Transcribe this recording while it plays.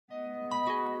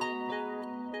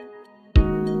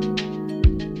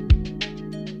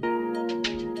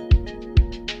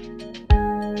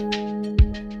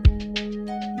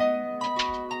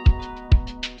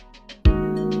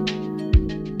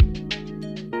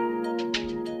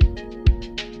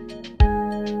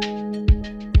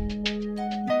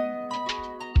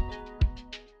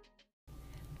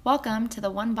Welcome to the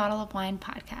One Bottle of Wine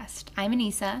podcast. I'm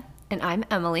Anissa. And I'm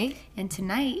Emily. And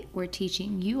tonight we're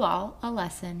teaching you all a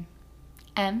lesson.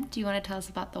 Em, do you want to tell us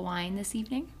about the wine this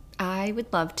evening? I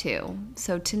would love to.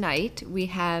 So tonight we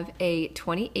have a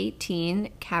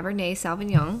 2018 Cabernet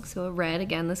Sauvignon, so a red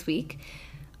again this week.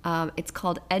 It's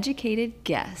called Educated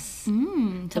Guess.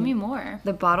 Tell me more.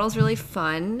 The bottle's really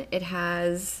fun. It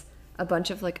has a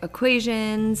bunch of like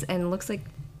equations and looks like,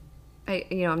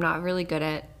 I'm not really good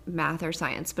at math or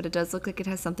science, but it does look like it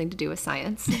has something to do with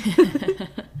science.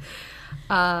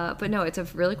 But no, it's a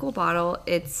really cool bottle.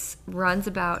 It runs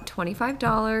about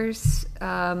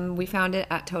 $25. We found it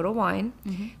at Total Wine.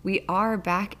 Mm-hmm. We are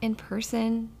back in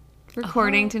person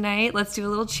recording tonight. Let's do a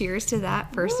little cheers to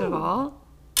that first of all.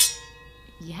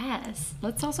 Yes.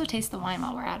 Let's also taste the wine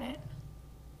while we're at it.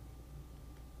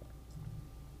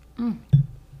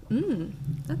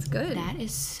 That's good. That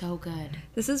is so good.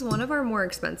 This is one of our more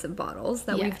expensive bottles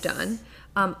that we've Yes. done.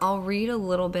 I'll read a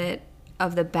little bit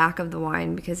of the back of the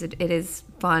wine because it is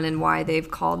fun and why they've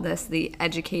called this the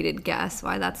Educated Guess,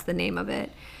 why that's the name of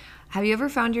it. Have you ever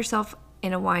found yourself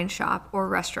in a wine shop or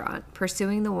restaurant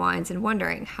pursuing the wines and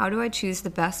wondering, how do I choose the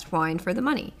best wine for the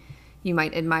money? You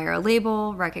might admire a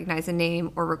label, recognize a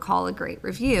name, or recall a great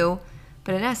review,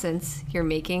 but in essence, you're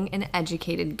making an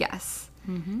educated guess.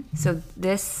 Mm-hmm. So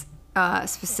this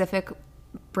specific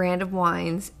brand of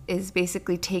wines is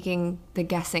basically taking the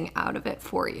guessing out of it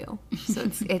for you.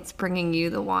 So it's bringing you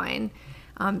the wine.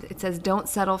 It says, don't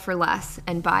settle for less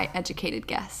and buy educated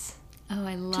guess. Oh,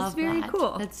 I love that. Very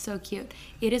cool. That's so cute.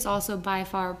 It is also by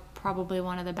far probably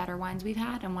one of the better wines we've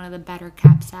had and one of the better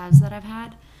Cab Savs that I've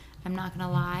had. I'm not going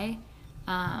to lie.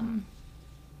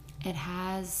 It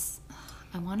has,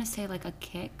 I want to say like a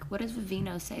kick. What does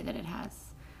Vivino say that it has?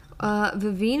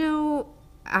 Vivino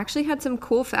actually had some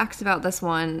cool facts about this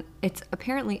one. It's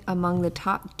apparently among the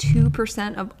top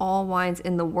 2% of all wines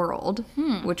in the world,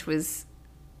 which was,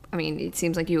 it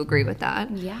seems like you agree with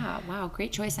that. Yeah, wow,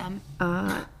 great choice, Em.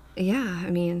 Yeah,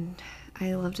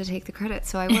 I love to take the credit,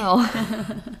 so I will.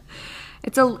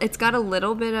 It's got a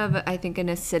little bit of, I think, an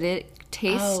acidic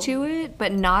taste to it,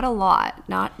 but not a lot.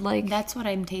 Not like... That's what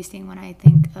I'm tasting when I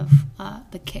think of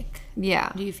the kick.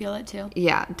 Yeah. Do you feel it too?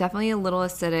 Yeah, definitely a little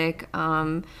acidic.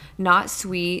 Not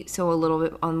sweet, so a little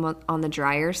bit on the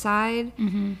drier side.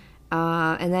 Mm-hmm.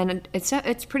 And then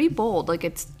it's pretty bold.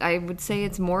 I would say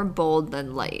it's more bold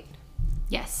than light.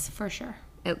 Yes, for sure.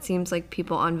 It seems like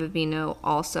people on Vivino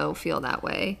also feel that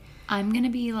way. I'm going to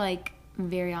be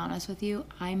very honest with you.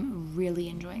 I'm really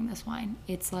enjoying this wine.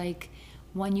 It's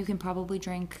one you can probably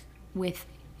drink with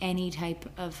any type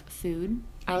of food.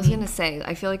 I was going to say,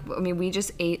 I feel like, we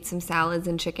just ate some salads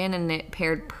and chicken and it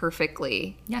paired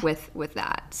perfectly with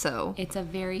that. So it's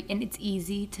and it's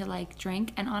easy to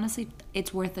drink. And honestly,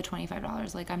 it's worth the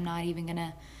 $25. I'm not even going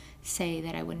to say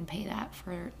that I wouldn't pay that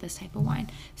for this type of wine.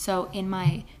 So in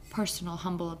my personal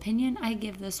humble opinion, I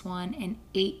give this one an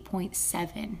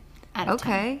 8.7 out of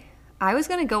 10. Okay. I was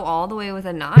going to go all the way with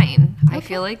a 9. Okay. I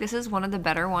feel like this is one of the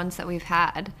better ones that we've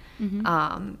had.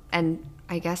 Mm-hmm. And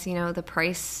I guess, the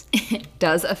price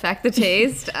does affect the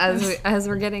taste as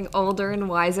we're getting older and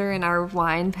wiser in our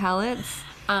wine palates.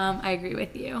 I agree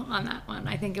with you on that one.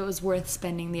 I think it was worth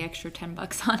spending the extra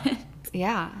 $10 on it.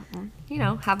 Yeah.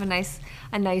 Have a nice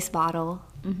bottle.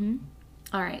 Mm-hmm.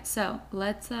 All right. So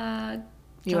let's jump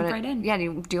right in. Yeah.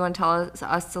 Do you want to tell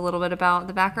us a little bit about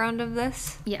the background of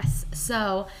this? Yes.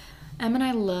 So Em and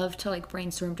I love to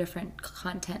brainstorm different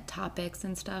content topics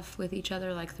and stuff with each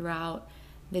other throughout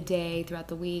the day, throughout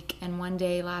the week. And one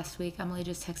day last week, Emily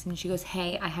just texted me. She goes,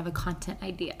 "Hey, I have a content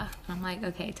idea." And I'm like,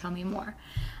 "Okay, tell me more."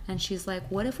 And she's like,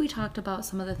 "What if we talked about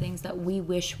some of the things that we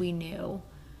wish we knew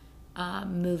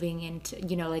moving into,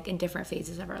 in different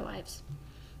phases of our lives?"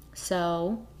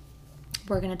 So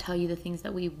we're going to tell you the things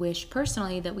that we wish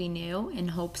personally that we knew in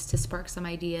hopes to spark some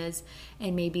ideas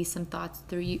and maybe some thoughts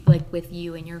through you, with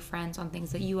you and your friends on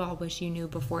things that you all wish you knew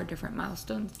before different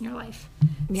milestones in your life.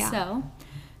 Yeah. So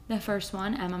the first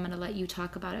one, Em, I'm going to let you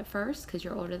talk about it first because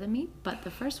you're older than me. But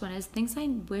the first one is things I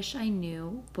wish I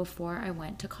knew before I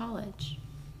went to college.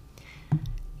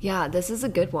 Yeah, this is a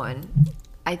good one.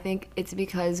 I think it's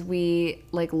because we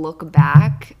look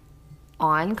back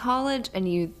on college and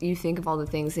you think of all the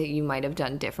things that you might have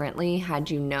done differently had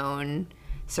you known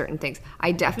certain things.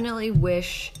 I definitely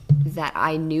wish that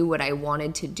I knew what I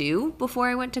wanted to do before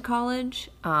I went to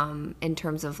college, in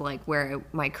terms of where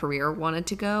my career wanted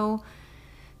to go,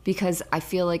 because I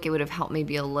feel like it would have helped me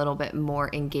be a little bit more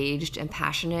engaged and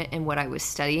passionate in what I was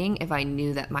studying if I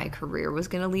knew that my career was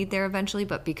going to lead there eventually.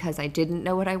 But because I didn't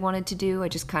know what I wanted to do, I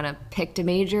just kind of picked a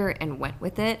major and went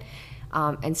with it.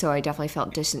 And so I definitely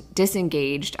felt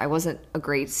disengaged. I wasn't a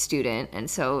great student. And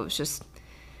so it was just,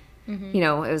 you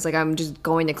know, it was like I'm just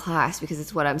going to class because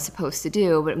it's what I'm supposed to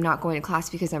do, but I'm not going to class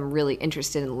because I'm really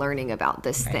interested in learning about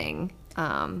this thing.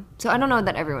 So I don't know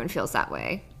that everyone feels that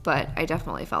way, but I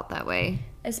definitely felt that way.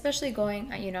 Especially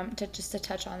going, you know, just to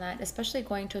touch on that, especially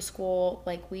going to a school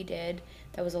like we did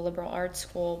that was a liberal arts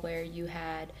school where you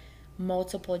had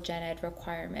multiple gen ed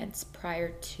requirements prior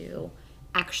to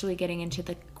actually getting into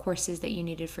the courses that you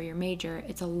needed for your major.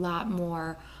 It's a lot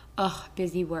more,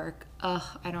 busy work,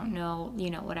 I don't know, you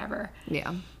know, whatever.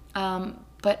 Yeah.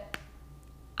 But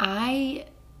I,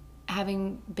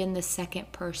 having been the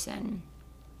second person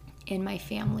in my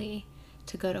family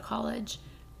to go to college,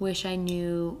 wish I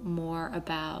knew more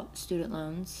about student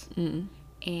loans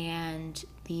and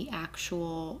the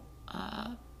actual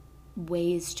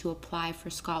ways to apply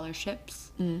for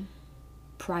scholarships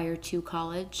prior to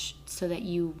college so that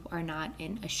you are not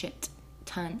in a shit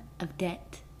ton of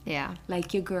debt. Yeah.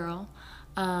 Like your girl,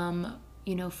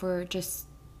 you know, for just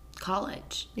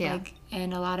college. Yeah. Like,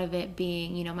 and a lot of it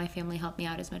being, you know, my family helped me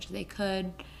out as much as they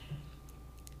could.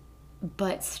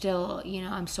 But still, you know,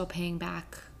 I'm still paying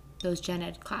back those gen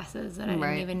ed classes that I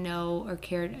didn't even know or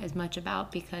cared as much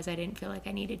about because I didn't feel like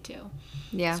I needed to.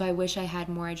 Yeah. So I wish I had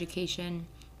more education.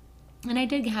 And I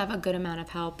did have a good amount of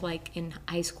help. Like in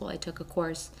high school, I took a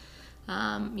course,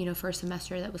 you know, for a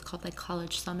semester that was called like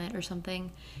College Summit or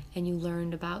something. And you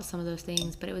learned about some of those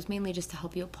things. But it was mainly just to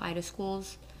help you apply to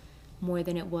schools more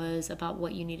than it was about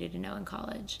what you needed to know in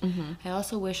college. I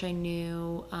also wish I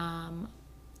knew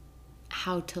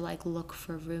how to like look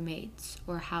for roommates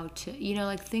or how to, you know,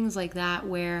 like things like that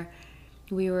where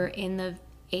we're from the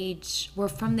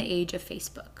age of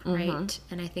Facebook, right?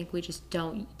 And I think we just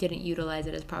didn't utilize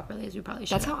it as properly as we probably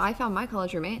should. That's how I found my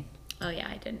college roommate. Oh yeah,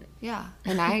 I didn't. Yeah.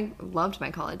 And I loved my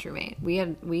college roommate.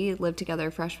 We lived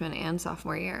together freshman and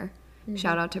sophomore year.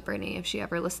 Shout out to Brittany if she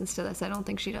ever listens to this. I don't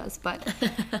think she does, but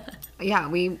yeah,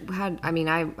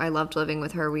 I loved living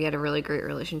with her. We had a really great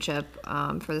relationship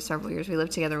for the several years we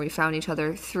lived together. We found each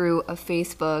other through a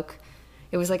Facebook.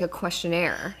 It was like a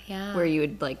questionnaire where you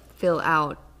would like fill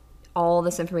out all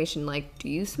this information, like, do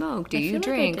you smoke? Do you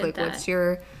drink? Like, what's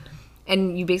your...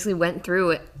 And you basically went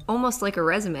through it almost like a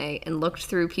resume and looked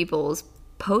through people's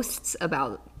posts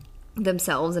about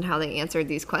themselves and how they answered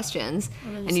these questions,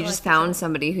 and you just found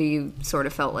somebody who you sort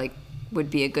of felt like would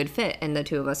be a good fit, and the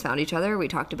two of us found each other, we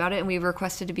talked about it, and we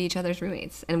requested to be each other's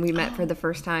roommates, and we met for the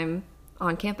first time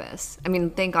on campus. I mean,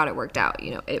 thank God it worked out,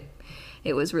 you know.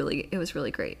 It was really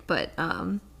great. But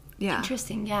yeah,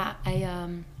 interesting. Yeah,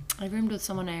 I roomed with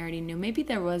someone I already knew. Maybe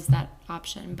there was that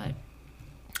option, but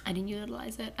I didn't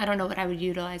utilize it. I don't know what I would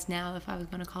utilize now if I was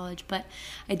going to college, but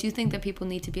I do think that people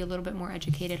need to be a little bit more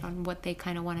educated on what they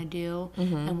kind of want to do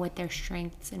and what their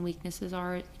strengths and weaknesses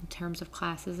are in terms of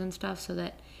classes and stuff, so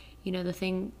that, you know, the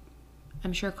thing,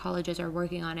 I'm sure colleges are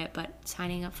working on it, but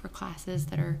signing up for classes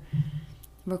that are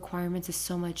requirements is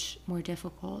so much more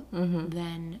difficult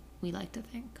than we like to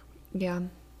think. Yeah.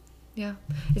 Yeah.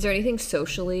 Is there anything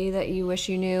socially that you wish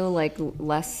you knew, like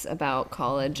less about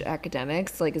college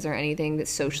academics? Like, is there anything that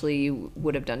socially you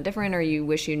would have done different or you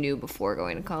wish you knew before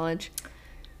going to college?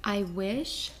 I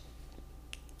wish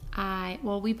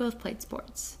we both played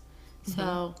sports.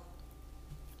 So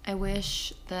I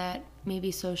wish that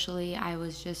maybe socially I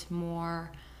was just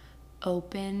more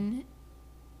open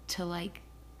to like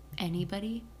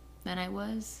anybody than I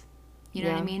was. You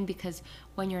know what I mean? Because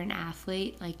when you're an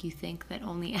athlete, like, you think that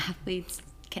only athletes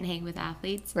can hang with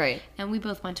athletes. Right. And we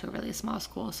both went to a really small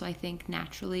school, so I think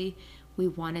naturally we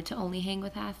wanted to only hang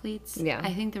with athletes. Yeah.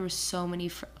 I think there were so many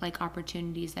like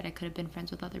opportunities that I could have been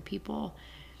friends with other people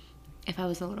if I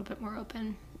was a little bit more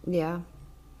open. Yeah.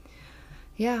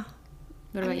 Yeah.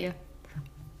 What about you?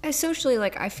 Socially,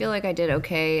 like, I feel like I did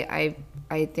okay.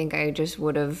 I think I just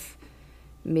would have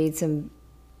made some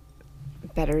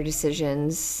better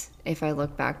decisions if I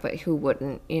look back, but who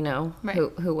wouldn't, you know? Right.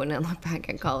 Who wouldn't look back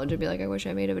at college and be like, I wish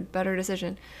I made a better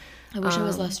decision. I wish I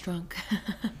was less drunk.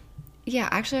 Yeah,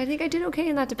 actually, I think I did okay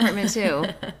in that department too.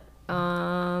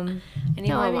 I need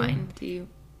more wine. Do you?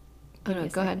 Oh no,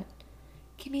 go ahead.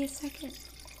 Give me a second.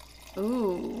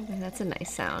 Ooh. That's a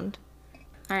nice sound.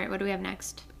 All right, what do we have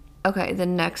next? Okay, the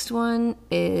next one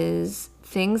is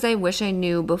things I wish I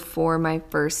knew before my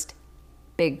first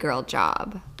big girl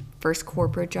job. First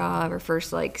corporate job or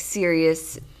first like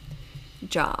serious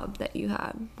job that you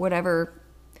had, whatever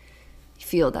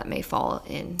field that may fall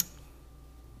in.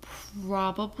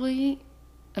 Probably,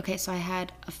 okay, so I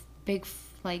had a big,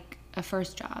 like, a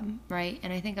first job, right?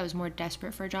 And I think I was more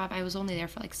desperate for a job. I was only there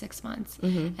for like 6 months.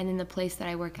 And then the place that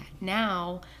I work at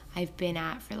now, I've been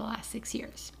at for the last 6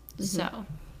 years. So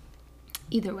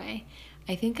Either way,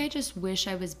 I think I just wish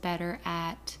I was better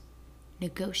at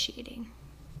negotiating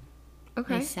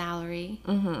my salary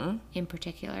in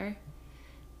particular.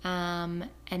 And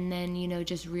then, you know,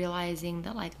 just realizing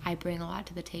that, like, I bring a lot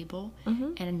to the table,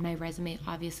 and my resume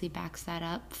obviously backs that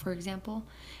up, for example.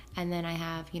 And then I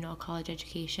have, you know, a college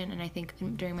education, and I think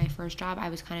during my first job, I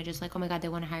was kind of just like, oh my God, they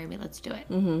want to hire me, let's do it.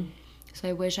 So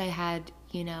I wish I had,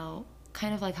 you know,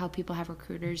 kind of like how people have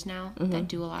recruiters now that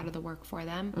do a lot of the work for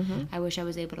them. I wish I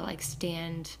was able to, like,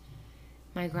 stand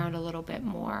my ground a little bit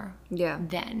more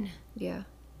then. Yeah.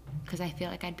 Because I feel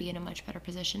like I'd be in a much better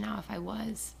position now if I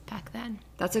was back then.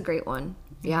 That's a great one.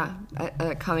 Yeah.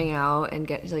 Coming out and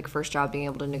get, like, first job, being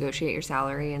able to negotiate your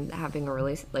salary and having a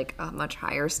really, like, a much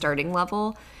higher starting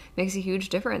level makes a huge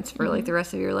difference for, like, the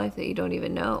rest of your life that you don't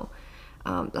even know.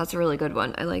 That's a really good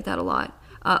one. I like that a lot.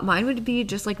 Mine would be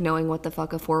just, like, knowing what the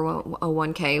fuck a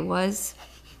 401k was.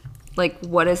 Like,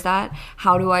 what is that?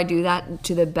 How do I do that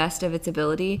to the best of its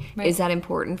ability? Right. Is that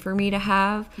important for me to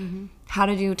have? How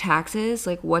to do taxes?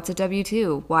 Like, what's a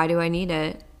W-2? Why do I need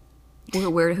it?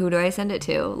 Who do I send it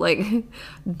to? Like,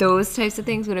 those types of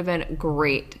things would have been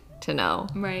great to know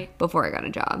before I got a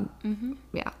job.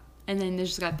 Yeah. And then they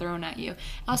just got thrown at you.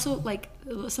 Also, like,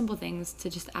 simple things to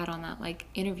just add on that, like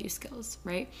interview skills,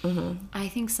 right? I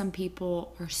think some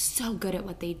people are so good at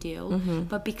what they do,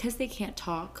 but because they can't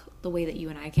talk the way that you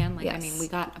and I can, like, I mean, we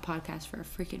got a podcast for a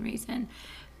freaking reason,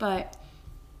 but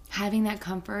having that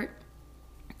comfort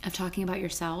of talking about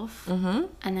yourself and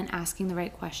then asking the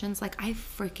right questions. Like, I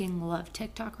freaking love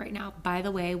TikTok right now. By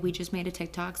the way, we just made a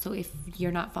TikTok, so if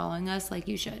you're not following us, like,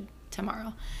 you should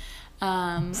tomorrow.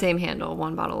 Same handle,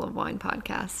 One Bottle of Wine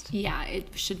podcast. Yeah,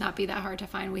 it should not be that hard to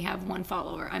find. We have one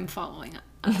follower. I'm following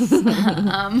us.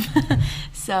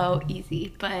 So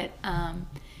easy. But,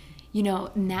 you know,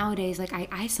 nowadays, like,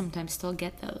 I sometimes still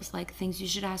get those, like, things you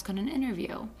should ask on an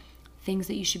interview, things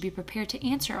that you should be prepared to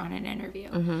answer on an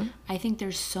interview. I think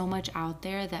there's so much out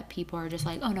there that people are just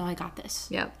like, oh, no, I got this.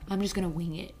 Yep. I'm just going to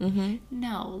wing it.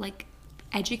 No, like,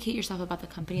 educate yourself about the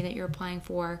company that you're applying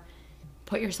for.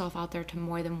 Put yourself out there to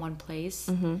more than one place.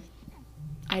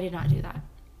 I did not do that.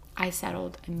 I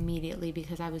settled immediately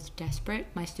because I was desperate.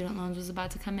 My student loans was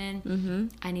about to come in.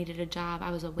 I needed a job.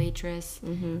 I was a waitress.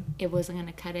 It wasn't going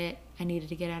to cut it. I needed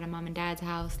to get out of mom and dad's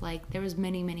house. Like, there was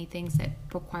many things that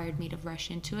required me to rush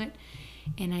into it.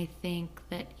 And I think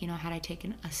that, you know, had I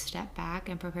taken a step back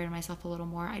and prepared myself a little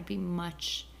more, I'd be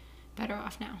much better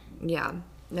off now. Yeah.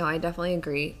 No, I definitely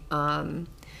agree.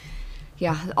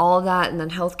 Yeah, all of that, and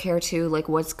then healthcare too, like,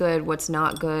 what's good, what's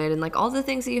not good, and, like, all the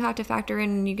things that you have to factor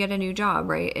in when you get a new job,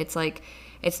 right? It's like,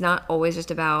 it's not always just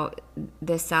about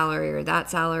this salary or that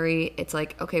salary. It's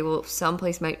like, okay, well, some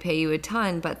place might pay you a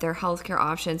ton, but their healthcare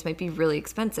options might be really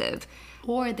expensive.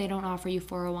 Or they don't offer you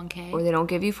 401k. Or they don't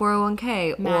give you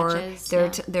 401k. Matches, or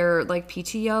their like,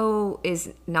 PTO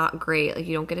is not great. Like,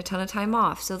 you don't get a ton of time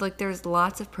off. So, like, there's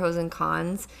lots of pros and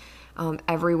cons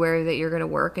everywhere that you're going to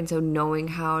work. And so knowing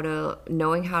how to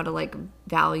like,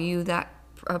 value that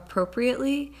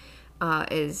appropriately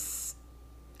is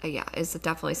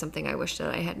definitely something I wish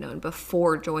that I had known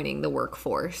before joining the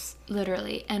workforce.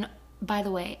 Literally. And by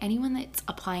the way, anyone that's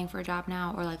applying for a job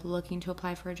now or, like, looking to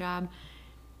apply for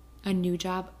a new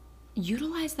job,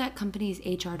 utilize that company's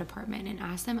HR department and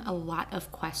ask them a lot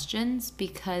of questions,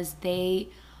 because they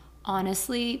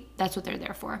honestly, that's what they're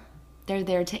there for. They're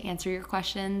there to answer your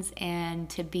questions and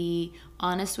to be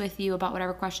honest with you about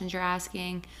whatever questions you're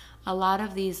asking. A lot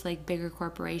of these, like, bigger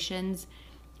corporations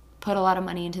put a lot of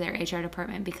money into their HR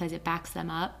department because it backs them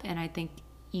up. And I think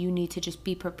you need to just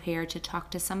be prepared to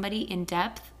talk to somebody in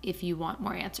depth if you want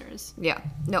more answers. Yeah.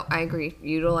 No, I agree.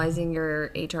 Utilizing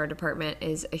your HR department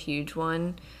is a huge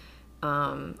one.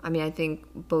 I mean, I think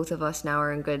both of us now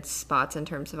are in good spots in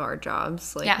terms of our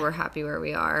jobs. Like, we're happy where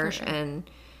we are. For sure. And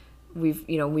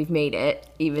we've made it,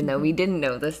 even though we didn't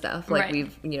know this stuff. Like,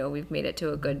 we've made it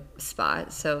to a good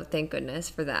spot. So thank goodness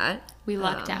for that. We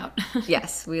lucked out.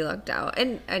 Yes, we lucked out.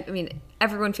 And I mean,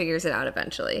 everyone figures it out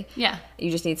eventually. Yeah.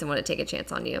 You just need someone to take a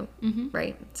chance on you.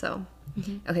 Right? So,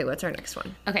 okay, what's our next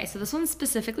one? Okay, so this one's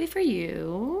specifically for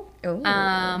you.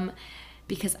 Oh.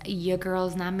 Because your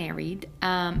girl's not married.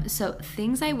 So,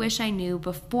 things I wish I knew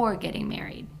before getting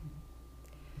married.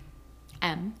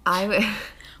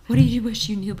 What do you wish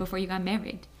you knew before you got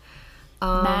married?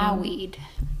 Married.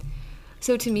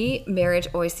 So to me, marriage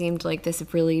always seemed like this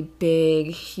really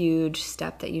big, huge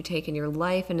step that you take in your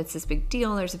life, and it's this big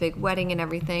deal. There's a big wedding and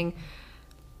everything.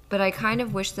 But I kind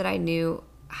of wish that I knew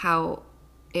how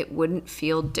it wouldn't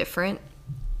feel different.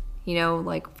 You know,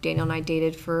 like, Daniel and I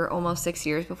dated for almost 6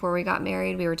 years before we got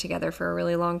married. We were together for a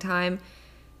really long time.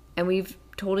 And we've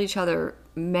told each other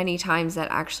many times that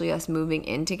actually us moving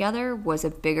in together was a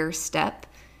bigger step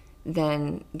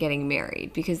than getting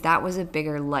married, because that was a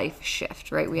bigger life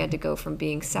shift, right? We had to go from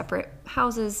being separate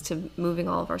houses to moving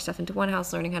all of our stuff into one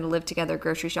house, learning how to live together,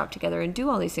 grocery shop together, and do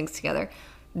all these things together.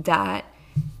 That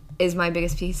is my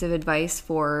biggest piece of advice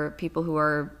for people who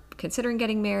are considering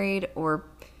getting married or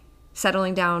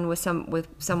settling down with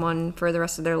someone for the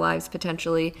rest of their lives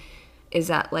potentially, is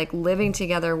that like living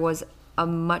together was a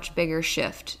much bigger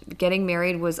shift. Getting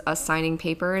married was us signing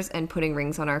papers and putting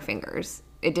rings on our fingers.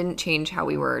 It didn't change how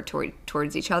we were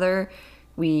towards each other.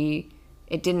 It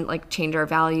didn't like change our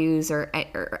values or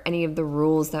any of the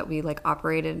rules that we like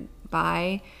operated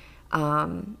by.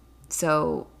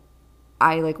 So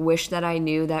I like wish that I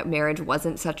knew that marriage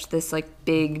wasn't such this like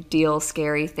big deal,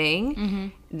 scary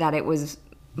thing, that it was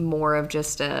more of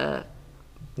just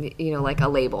like a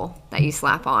label that you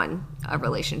slap on a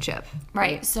relationship.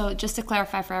 Right. So just to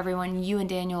clarify for everyone, you and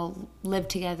Daniel lived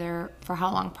together for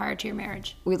how long prior to your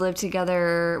marriage? We moved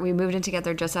in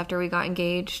together just after we got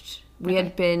engaged. We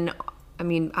had been,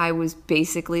 I was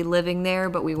basically living there,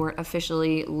 but we weren't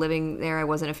officially living there. I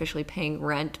wasn't officially paying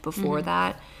rent before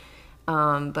that.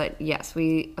 But yes,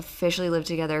 we officially lived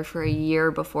together for a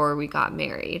year before we got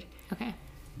married. Okay.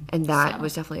 And that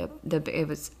was definitely it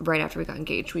was right after we got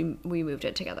engaged. We moved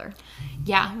in together.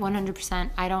 Yeah, 100%.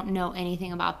 I don't know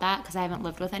anything about that because I haven't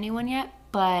lived with anyone yet,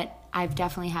 but I've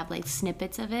definitely had like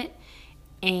snippets of it.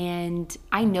 And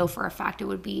I know for a fact it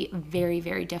would be very,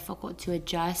 very difficult to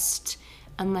adjust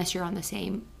unless you're on the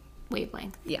same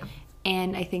wavelength. Yeah.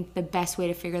 And I think the best way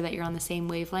to figure that you're on the same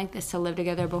wavelength is to live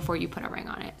together before you put a ring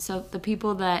on it. So the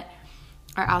people that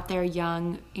are out there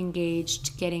young,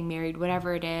 engaged, getting married,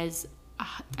 whatever it is,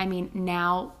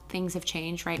 now things have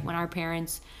changed, right? When our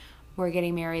parents were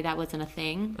getting married, that wasn't a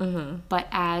thing. But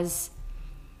as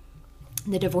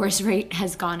the divorce rate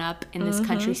has gone up in this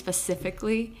country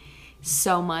specifically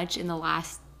so much in the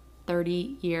last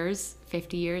 30 years,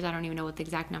 50 years, I don't even know what the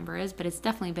exact number is, but it's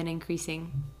definitely been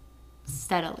increasing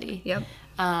steadily. Yep.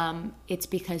 It's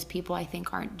because people, I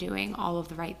think, aren't doing all of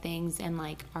the right things and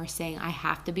like are saying I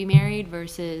have to be married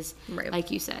versus like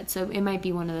you said. So it might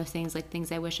be one of those things like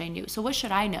things I wish I knew. So what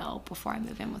should I know before I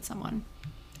move in with someone?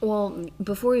 Well,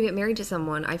 before you get married to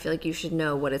someone, I feel like you should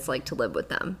know what it's like to live with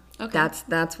them. Okay.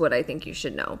 That's what I think you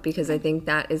should know, because I think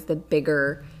that is the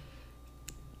bigger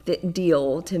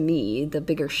deal to me. The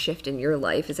bigger shift in your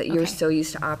life is that you're so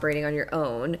used to operating on your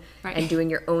own and doing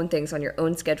your own things on your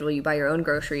own schedule. You buy your own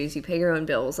groceries, you pay your own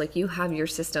bills, like you have your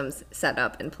systems set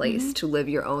up in place to live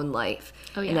your own life.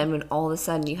 And then when all of a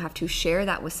sudden you have to share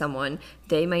that with someone,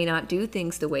 they may not do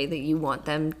things the way that you want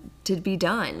them to be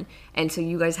done, and so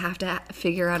you guys have to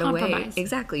figure out a way.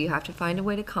 Exactly, you have to find a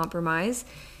way to compromise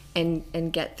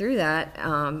and get through that,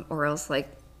 or else like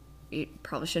you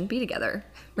probably shouldn't be together,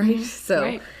 right?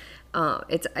 So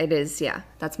it is,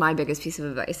 that's my biggest piece of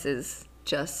advice, is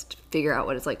just figure out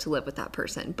what it's like to live with that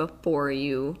person before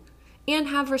you, and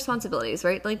have responsibilities,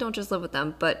 right? Like don't just live with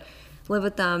them, but live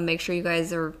with them. Make sure you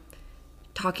guys are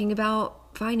talking about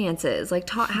finances, like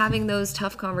having those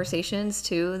tough conversations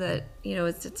too, that,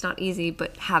 it's not easy,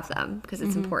 but have them because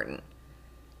it's important.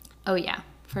 Oh yeah,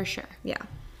 for sure. Yeah.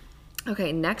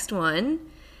 Okay, next one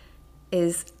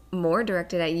is more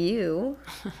directed at you.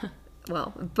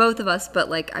 Well, both of us, but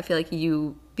like I feel like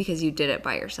you, because you did it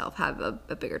by yourself, have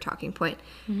a bigger talking point.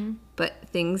 But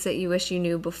things that you wish you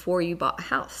knew before you bought a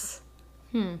house.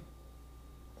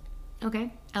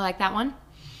 Okay, I like that one.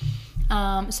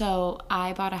 So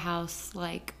I bought a house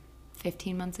like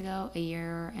 15 months ago, a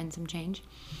year and some change.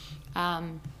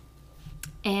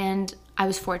 And I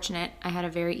was fortunate. I had a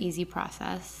very easy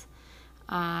process.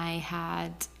 I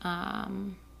had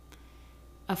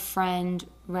a friend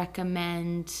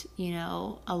recommend,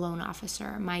 a loan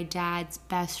officer. My dad's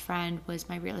best friend was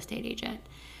my real estate agent.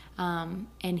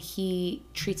 And he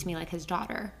treats me like his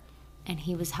daughter. And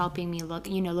he was helping me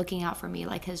looking out for me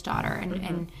like his daughter,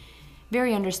 and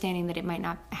very understanding that it might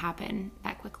not happen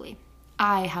that quickly.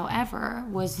 I, however,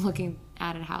 was looking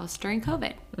at a house during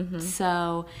COVID.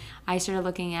 So I started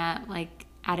looking at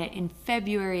it in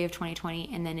February of 2020,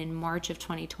 and then in March of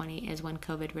 2020 is when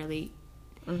COVID really,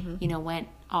 went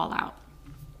all out.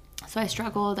 So I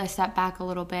struggled. I stepped back a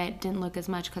little bit, didn't look as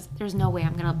much, because there's no way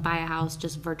I'm going to buy a house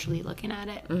just virtually looking at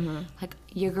it. Like,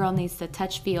 your girl needs to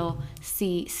touch, feel,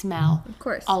 see, smell, of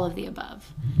course, all of the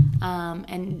above.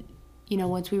 And,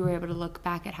 once we were able to look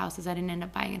back at houses, I didn't end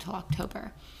up buying until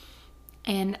October.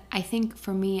 And I think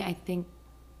for me,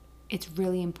 it's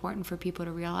really important for people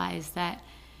to realize that,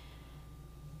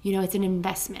 it's an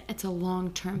investment. It's a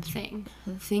long-term thing.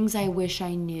 Things I wish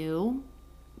I knew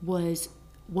was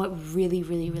what really,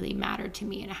 really, really mattered to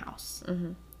me in a house.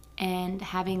 And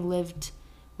having lived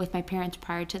with my parents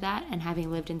prior to that and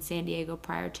having lived in San Diego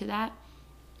prior to that,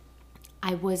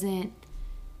 I wasn't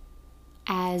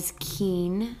as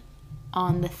keen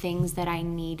on the things that I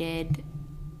needed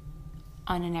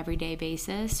on an everyday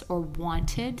basis or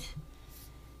wanted.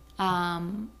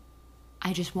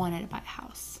 I just wanted to buy a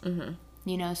house.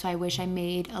 You know, so I wish I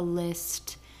made a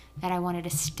list that I wanted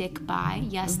to stick by.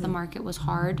 Yes, the market was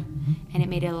hard and it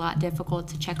made it a lot difficult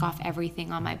to check off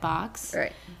everything on my box.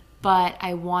 Right. But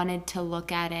I wanted to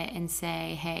look at it and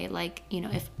say, hey, like, you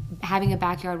know, if having a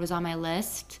backyard was on my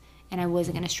list and I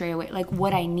wasn't going to stray away, like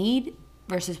what I need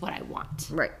versus what I want.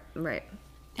 Right. Right.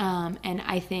 And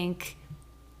I think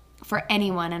for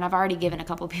anyone, and I've already given a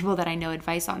couple of people that I know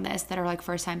advice on this that are like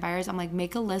first time buyers, I'm like,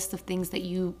 make a list of things that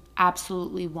you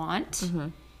absolutely want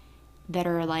that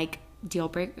are like deal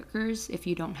breakers if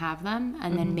you don't have them,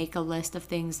 and then make a list of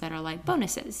things that are like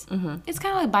bonuses. It's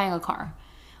kind of like buying a car.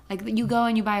 Like you go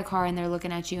and you buy a car and they're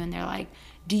looking at you and they're like,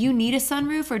 do you need a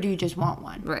sunroof or do you just want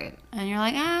one? Right. And you're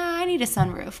like, I need a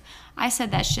sunroof. I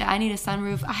said that shit. I need a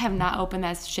sunroof. I have not opened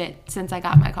that shit since I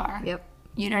got my car. Yep.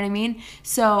 You know what I mean?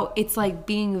 So it's like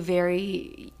being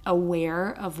very aware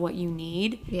of what you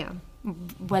need. Yeah.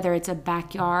 Whether it's a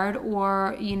backyard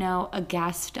or, you know, a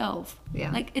gas stove.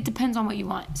 Yeah. Like it depends on what you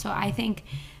want. So I think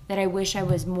that I wish I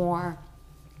was more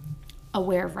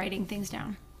aware of writing things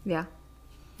down. Yeah.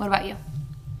 What about you?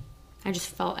 I just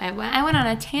felt I went on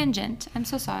a tangent. I'm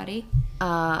so sorry.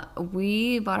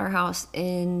 We bought our house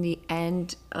in the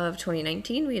end of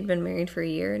 2019. We had been married for a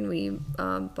year and we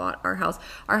bought our house.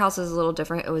 Our house is a little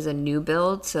different. It was a new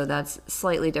build, so that's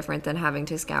slightly different than having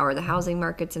to scour the housing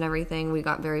markets and everything. We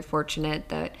got very fortunate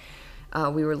that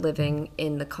we were living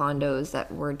in the condos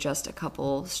that were just a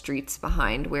couple streets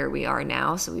behind where we are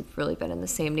now, so we've really been in the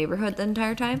same neighborhood the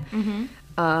entire time.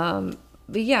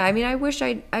 But yeah, I mean, I wish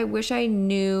I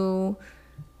knew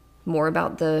more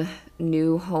about the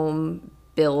new home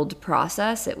build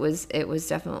process. It was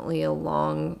definitely a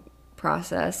long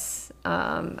process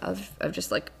of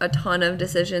just like a ton of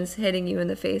decisions hitting you in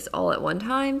the face all at one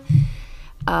time,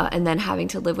 and then having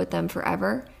to live with them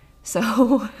forever.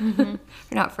 So, or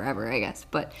not forever, I guess,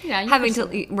 but yeah, having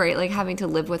to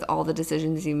live with all the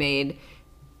decisions you made,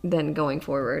 then going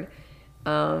forward.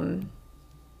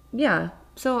 Yeah.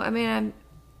 So I mean,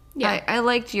 I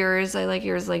liked yours. I like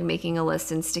yours, like making a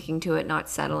list and sticking to it, not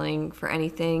settling for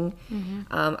anything.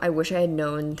 I wish I had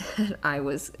known that I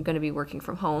was going to be working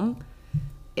from home.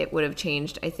 It would have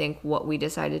changed, I think, what we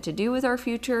decided to do with our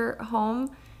future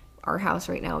home. Our house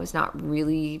right now is not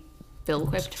really built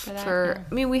Equipped for that,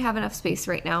 I mean, we have enough space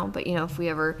right now, but you know, if we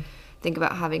ever think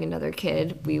about having another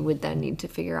kid, we would then need to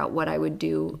figure out what I would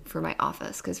do for my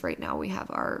office, because right now we have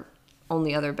our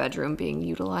only other bedroom being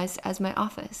utilized as my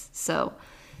office. So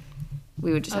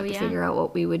we would just have to figure out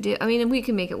what we would do. I mean, we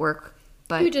can make it work,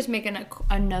 but you would just make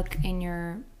a nook in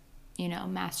your, you know,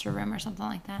 master room or something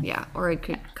like that. Yeah, or I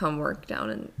could come work down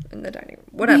in the dining room.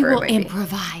 Whatever. We will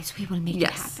improvise. We will make it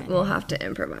happen. Yes, we'll have to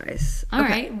improvise. All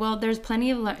right. Well, there's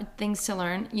plenty of things to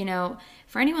learn. You know,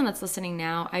 for anyone that's listening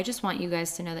now, I just want you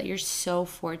guys to know that you're so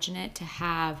fortunate to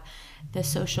have the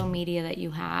social media that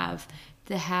you have,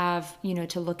 to have, you know,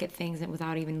 to look at things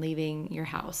without even leaving your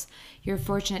house. You're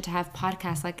fortunate to have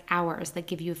podcasts like ours that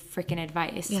give you freaking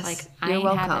advice. Yes, like, you're I ain't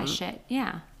welcome. have that shit.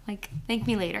 Yeah. Like, thank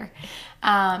me later.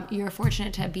 You're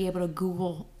fortunate to be able to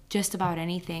Google just about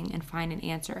anything and find an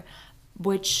answer,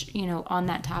 which, you know, on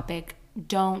that topic,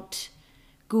 don't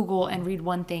Google and read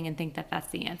one thing and think that that's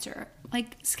the answer.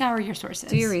 Like, scour your sources.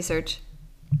 Do your research.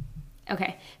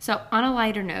 Okay. So on a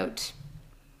lighter note,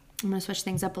 I'm going to switch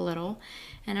things up a little.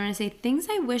 And I'm going to say things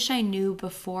I wish I knew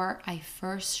before I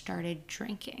first started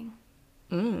drinking.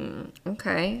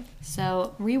 Okay.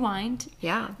 So rewind.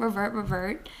 Yeah.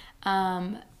 Revert.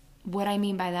 What I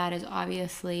mean by that is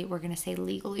obviously we're going to say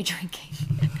legally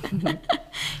drinking.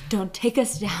 Don't take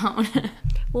us down.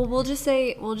 Well, we'll just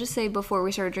say before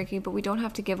we started drinking, but we don't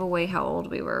have to give away how old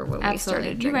we were when we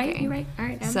started drinking. You're right. All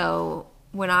right. So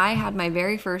when I had my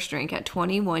very first drink at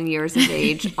 21 years of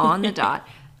age on the dot,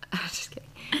 just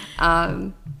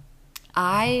kidding.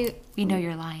 We know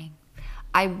you're lying.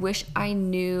 I wish I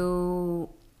knew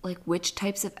like which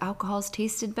types of alcohols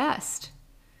tasted best,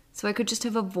 so I could just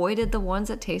have avoided the ones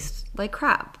that taste like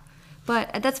crap.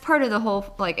 But that's part of the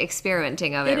whole like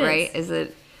experimenting of it, right? Is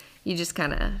that you just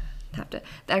kind of have to.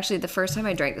 Actually, the first time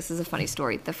I drank, this is a funny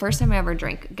story. The first time I ever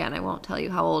drank, again, I won't tell you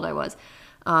how old I was.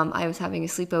 I was having a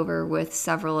sleepover with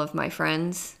several of my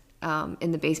friends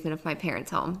in the basement of my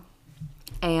parents' home.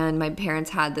 And my parents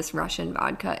had this Russian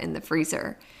vodka in the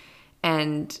freezer.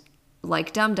 And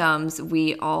like dum-dums,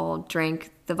 we all drank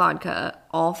the vodka,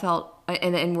 all felt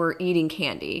and we're eating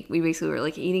candy. We basically were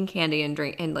like eating candy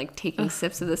and like taking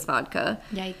sips of this vodka.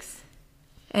 Yikes.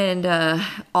 And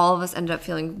all of us ended up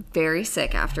feeling very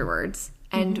sick afterwards.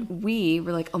 And we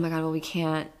were like, oh my God, well, we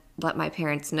can't let my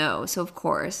parents know. So of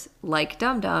course, like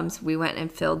dum-dums, we went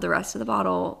and filled the rest of the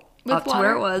bottle up to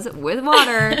where it was with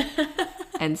water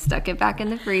and stuck it back in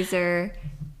the freezer.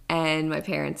 And my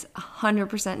parents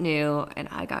 100% knew, and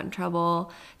I got in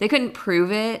trouble. They couldn't prove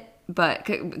it, but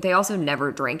they also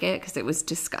never drank it because it was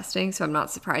disgusting. So I'm not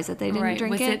surprised that they didn't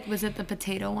drink it. Was it the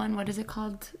potato one? What is it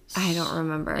called? I don't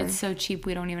remember. It's so cheap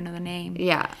we don't even know the name.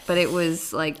 Yeah, but it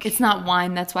was like... It's not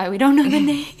wine, that's why we don't know the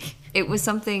name. It was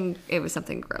something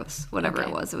gross. Whatever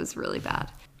it was really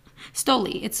bad.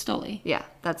 Stoli. It's Stoli. Yeah,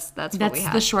 that's what we That's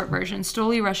had. the short version.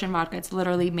 Stoli Russian vodka. It's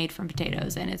literally made from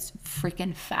potatoes, and it's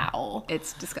freaking foul.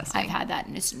 It's disgusting. I've had that,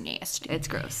 and it's nasty. It's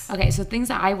gross. Okay, so things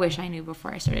that I wish I knew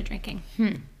before I started drinking.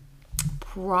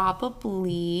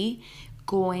 Probably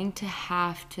going to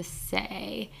have to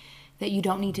say that you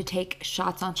don't need to take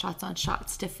shots on shots on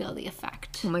shots to feel the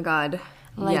effect. Oh my God.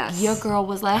 Like, yes. Your girl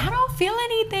was like, I don't feel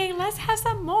anything. Let's have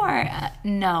some more.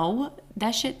 No,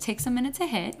 that shit takes a minute to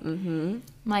hit. Mm-hmm.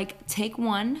 Like, take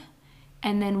one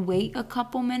and then wait a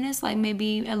couple minutes, like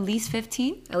maybe at least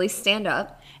 15. At least stand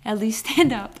up. At least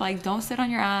stand up. Like, don't sit on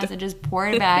your ass and just pour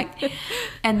it back.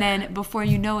 And then before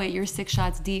you know it, you're 6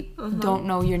 shots deep, don't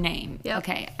know your name. Yep.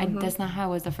 Okay, that's not how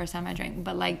it was the first time I drank,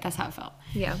 but, like, that's how it felt.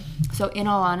 Yeah. So, in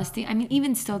all honesty, I mean,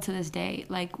 even still to this day,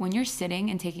 like, when you're sitting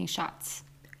and taking shots,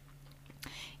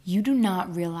 you do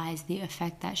not realize the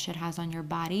effect that shit has on your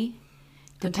body,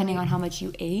 depending on how much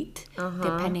you ate,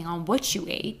 depending on what you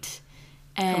ate,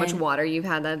 and how much water you've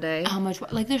had that day. how much,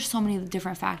 like, there's so many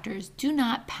different factors. Do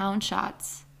not pound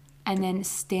shots and then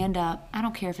stand up. I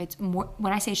don't care if it's more,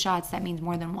 when I say shots, that means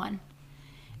more than one.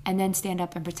 And then stand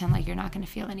up and pretend like you're not going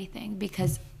to feel anything,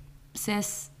 because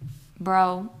sis,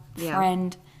 bro,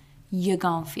 friend, you're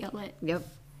going to feel it. Yep.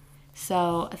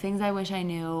 So things I wish I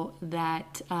knew,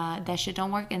 that that shit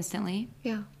don't work instantly.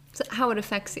 Yeah. So how it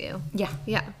affects you. Yeah.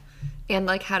 Yeah. And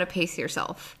like how to pace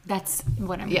yourself. That's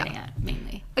what I'm getting at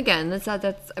mainly. Again,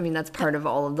 that's part of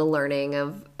all of the learning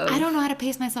of I don't know how to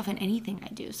pace myself in anything I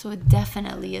do, so it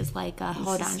definitely is like a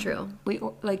hold on. True.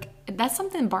 That's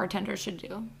something bartenders should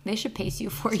do. They should pace you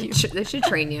for you. They should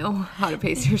train you how to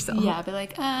pace yourself. Yeah, be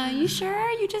like, you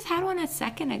sure? You just had one a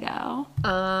second ago.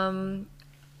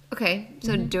 Okay,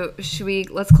 so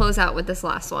let's close out with this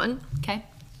last one.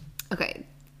 Okay.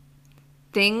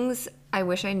 Things I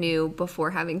wish I knew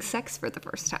before having sex for the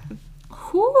first time.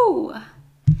 Whoo!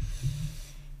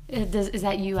 Is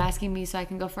that you asking me so I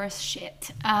can go first?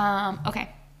 Shit. Okay.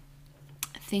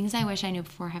 Things I wish I knew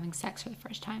before having sex for the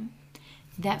first time.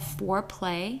 That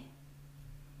foreplay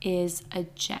is a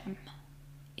gem.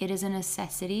 It is a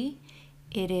necessity.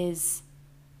 It is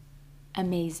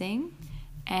amazing.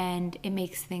 And it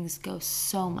makes things go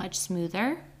so much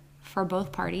smoother for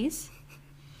both parties.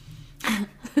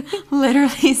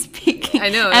 Literally speaking. I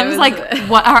know. I was like,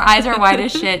 what? Our eyes are wide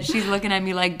as shit. She's looking at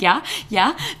me like, yeah,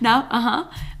 no,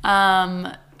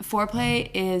 foreplay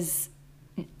is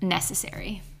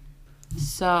necessary.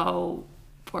 So,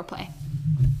 foreplay.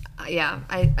 Yeah,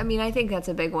 I mean, I think that's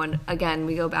a big one. Again,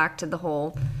 we go back to the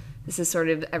whole, this is sort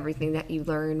of everything that you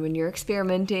learn when you're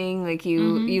experimenting. Like,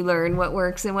 you learn what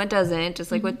works and what doesn't,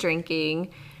 just like with drinking.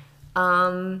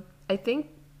 I think,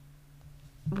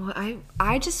 well,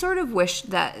 I just sort of wish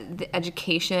that the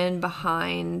education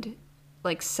behind,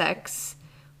 like, sex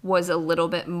was a little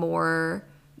bit more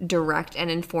direct and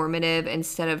informative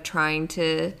instead of trying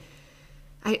to...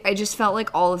 I just felt like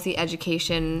all of the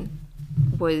education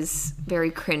was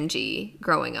very cringy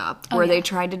growing up, where they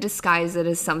tried to disguise it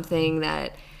as something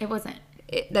that... It wasn't.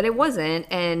 It wasn't,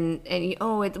 and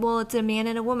it's a man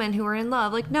and a woman who are in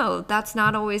love. Like, no, that's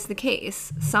not always the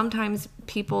case. Sometimes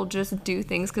people just do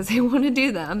things because they want to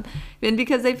do them and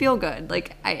because they feel good.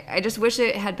 Like, I just wish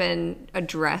it had been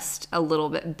addressed a little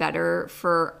bit better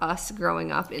for us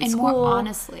growing up in school. And more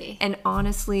honestly. And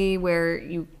honestly, where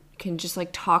you can just, like,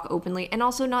 talk openly, and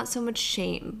also not so much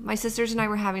shame. My sisters and I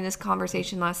were having this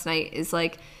conversation last night, is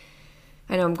like,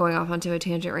 I know I'm going off onto a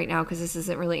tangent right now because this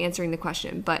isn't really answering the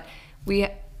question, but we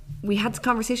had this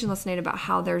conversation last night about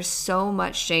how there's so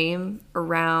much shame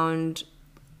around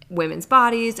women's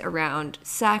bodies, around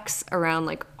sex, around,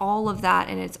 like, all of that,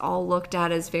 and it's all looked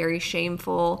at as very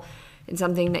shameful and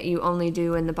something that you only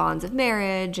do in the bonds of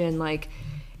marriage, and, like,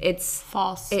 it's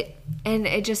false. It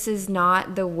just is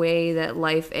not the way that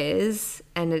life is,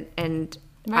 and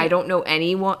Right. I don't know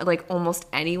anyone, like, almost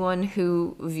anyone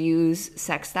who views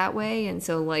sex that way, and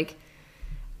so, like,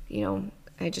 you know,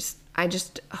 I just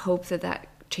hope that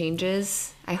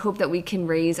changes. I hope that we can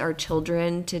raise our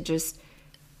children to just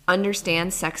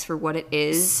understand sex for what it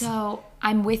is. So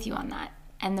I'm with you on that.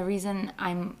 And the reason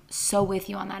I'm so with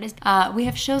you on that is we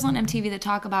have shows on MTV that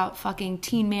talk about fucking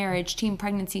teen marriage, teen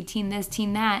pregnancy, teen this,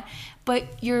 teen that.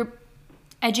 But your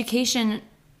education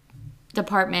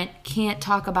department can't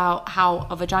talk about how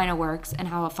a vagina works and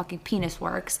how a fucking penis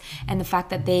works, and the fact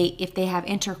that if they have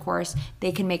intercourse,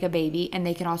 they can make a baby, and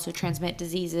they can also transmit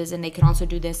diseases, and they can also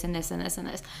do this and this and this and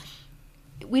this.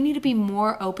 We need to be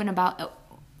more open about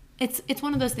it's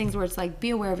one of those things where it's like,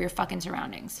 be aware of your fucking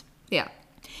surroundings. Yeah.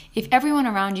 If everyone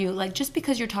around you, like, just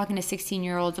because you're talking to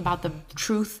 16-year-olds about the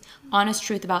truth, honest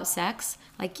truth about sex,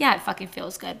 like, yeah, it fucking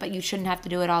feels good, but you shouldn't have to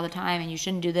do it all the time, and you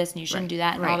shouldn't do this, and you shouldn't do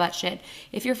that, and all that shit.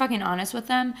 If you're fucking honest with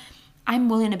them, I'm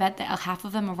willing to bet that half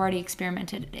of them have already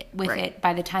experimented with it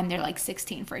by the time they're, like,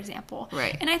 16, for example.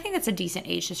 Right. And I think that's a decent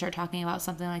age to start talking about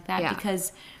something like that,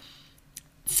 because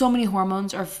so many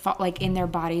hormones are like in their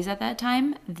bodies at that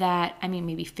time that, I mean,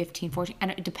 maybe 15, 14,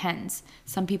 and it depends.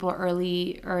 Some people are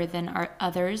earlier than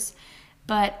others,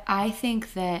 but I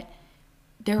think that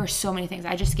there are so many things.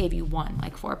 I just gave you one,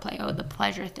 like foreplay, the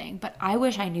pleasure thing, but I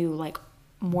wish I knew like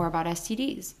more about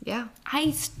STDs. Yeah.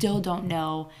 I still don't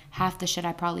know half the shit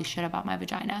I probably should about my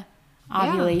vagina.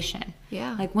 Ovulation.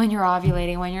 Yeah. Like when you're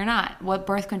ovulating, when you're not. What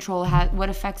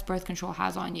effects birth control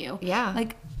has on you. Yeah.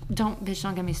 Like, don't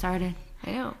get me started.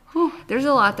 I know. Whew. There's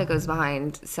a lot that goes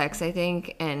behind sex, I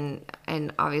think, and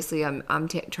obviously I'm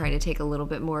trying to take a little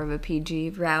bit more of a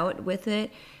PG route with it.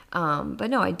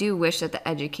 But no, I do wish that the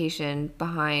education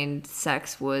behind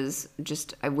sex was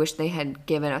just, I wish they had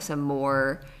given us a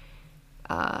more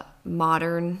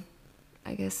modern,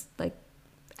 I guess, like,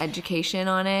 education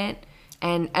on it.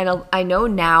 And I know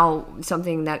now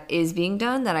something that is being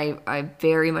done that I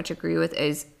very much agree with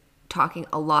is talking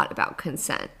a lot about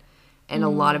consent. And a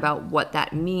lot about what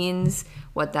that means,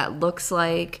 what that looks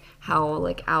like, how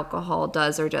like alcohol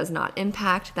does or does not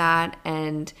impact that.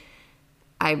 And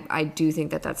I do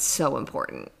think that that's so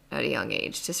important at a young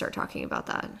age to start talking about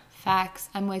that. Facts.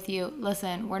 I'm with you.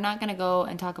 Listen, we're not going to go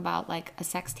and talk about like a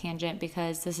sex tangent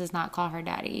because this is not Call Her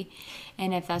Daddy.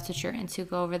 And if that's what you're into,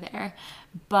 go over there.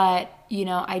 But, you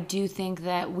know, I do think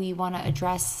that we want to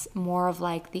address more of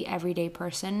like the everyday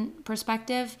person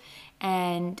perspective.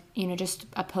 And, you know, just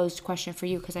a posed question for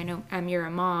you, because I know you're a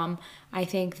mom. I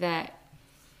think that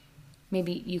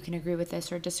maybe you can agree with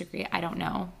this or disagree. I don't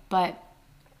know. But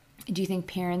do you think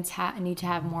parents need to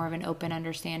have more of an open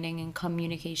understanding and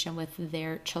communication with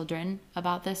their children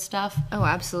about this stuff? Oh,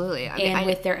 absolutely.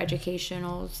 With their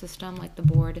educational system, like the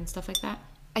board and stuff like that?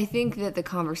 I think that the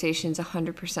conversations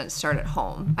 100% start at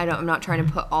home. I'm not trying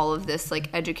to put all of this like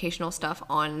educational stuff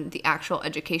on the actual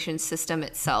education system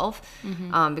itself,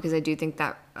 because I do think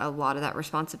that a lot of that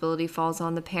responsibility falls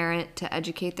on the parent to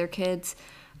educate their kids.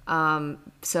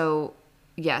 So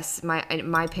yes,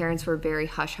 my parents were very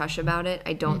hush-hush about it.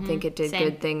 I don't think it did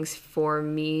good things for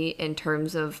me in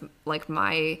terms of like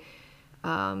my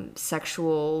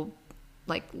sexual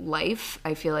like life.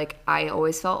 I feel like I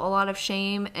always felt a lot of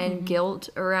shame and guilt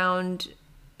around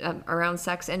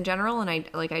sex in general, and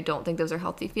I don't think those are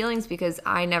healthy feelings because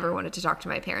I never wanted to talk to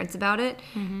my parents about it.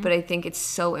 But I think it's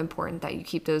so important that you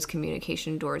keep those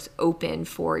communication doors open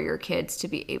for your kids to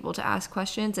be able to ask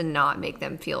questions and not make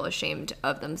them feel ashamed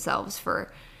of themselves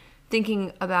for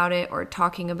thinking about it or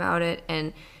talking about it.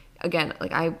 And again,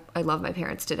 like I love my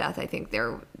parents to death. I think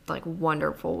they're like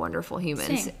wonderful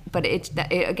humans. Same. But it's a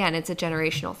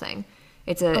generational thing.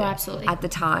 Absolutely. At the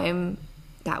time,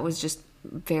 that was just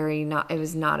it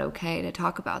was not okay to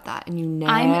talk about that, and you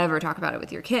never talk about it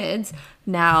with your kids.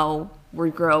 Now we're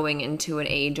growing into an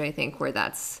age, I think, where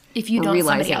that's, if you don't,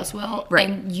 somebody else will, right?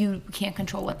 And you can't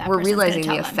control what that we're person's realizing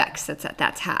gonna the tell effects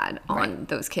that's had on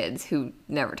those kids who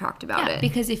never talked about it.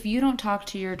 Because if you don't talk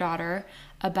to your daughter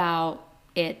about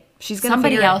it, she's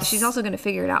also going to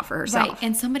figure it out for herself, right?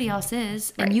 And somebody else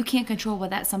is, and you can't control what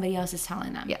that somebody else is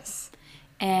telling them. Yes.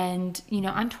 And you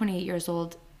know, I'm 28 years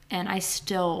old, and I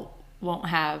still won't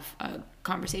have a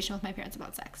conversation with my parents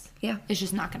about sex. Yeah. It's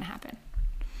just not going to happen.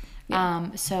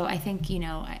 Yeah. So I think, you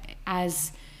know,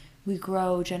 as we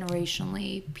grow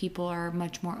generationally, people are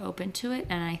much more open to it.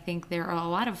 And I think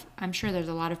I'm sure there's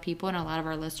a lot of people, and a lot of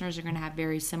our listeners are going to have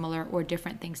very similar or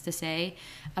different things to say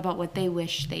about what they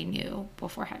wish they knew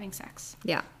before having sex.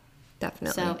 Yeah,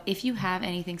 definitely. So if you have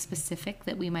anything specific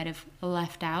that we might have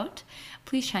left out,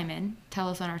 please chime in. Tell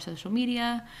us on our social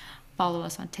media. Follow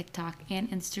us on TikTok and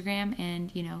Instagram,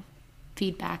 and, you know,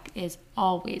 feedback is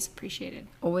always appreciated.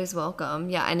 Always welcome.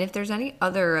 Yeah, and if there's any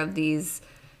other of these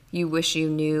you wish you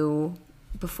knew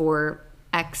before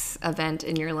X event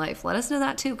in your life, let us know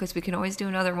that too, because we can always do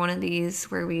another one of these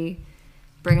where we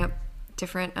bring up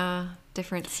different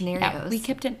scenarios. Yeah, we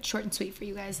kept it short and sweet for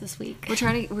you guys this week.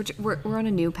 We're on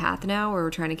a new path now where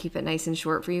we're trying to keep it nice and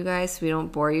short for you guys so we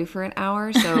don't bore you for an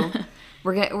hour. So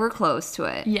we're close to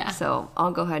it. Yeah. So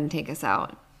I'll go ahead and take us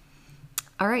out.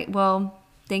 All right. Well,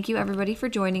 thank you everybody for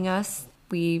joining us.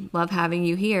 We love having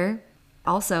you here.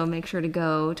 Also, make sure to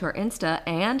go to our Insta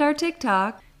and our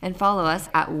TikTok and follow us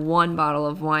at One Bottle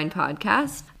of Wine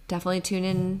Podcast. Definitely tune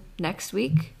in next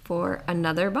week for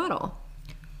another bottle.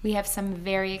 We have some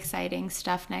very exciting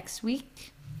stuff next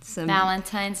week. Some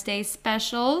Valentine's Day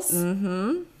specials.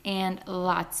 And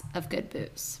lots of good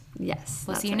booze. Yes.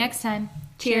 We'll see you next time.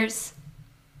 Cheers.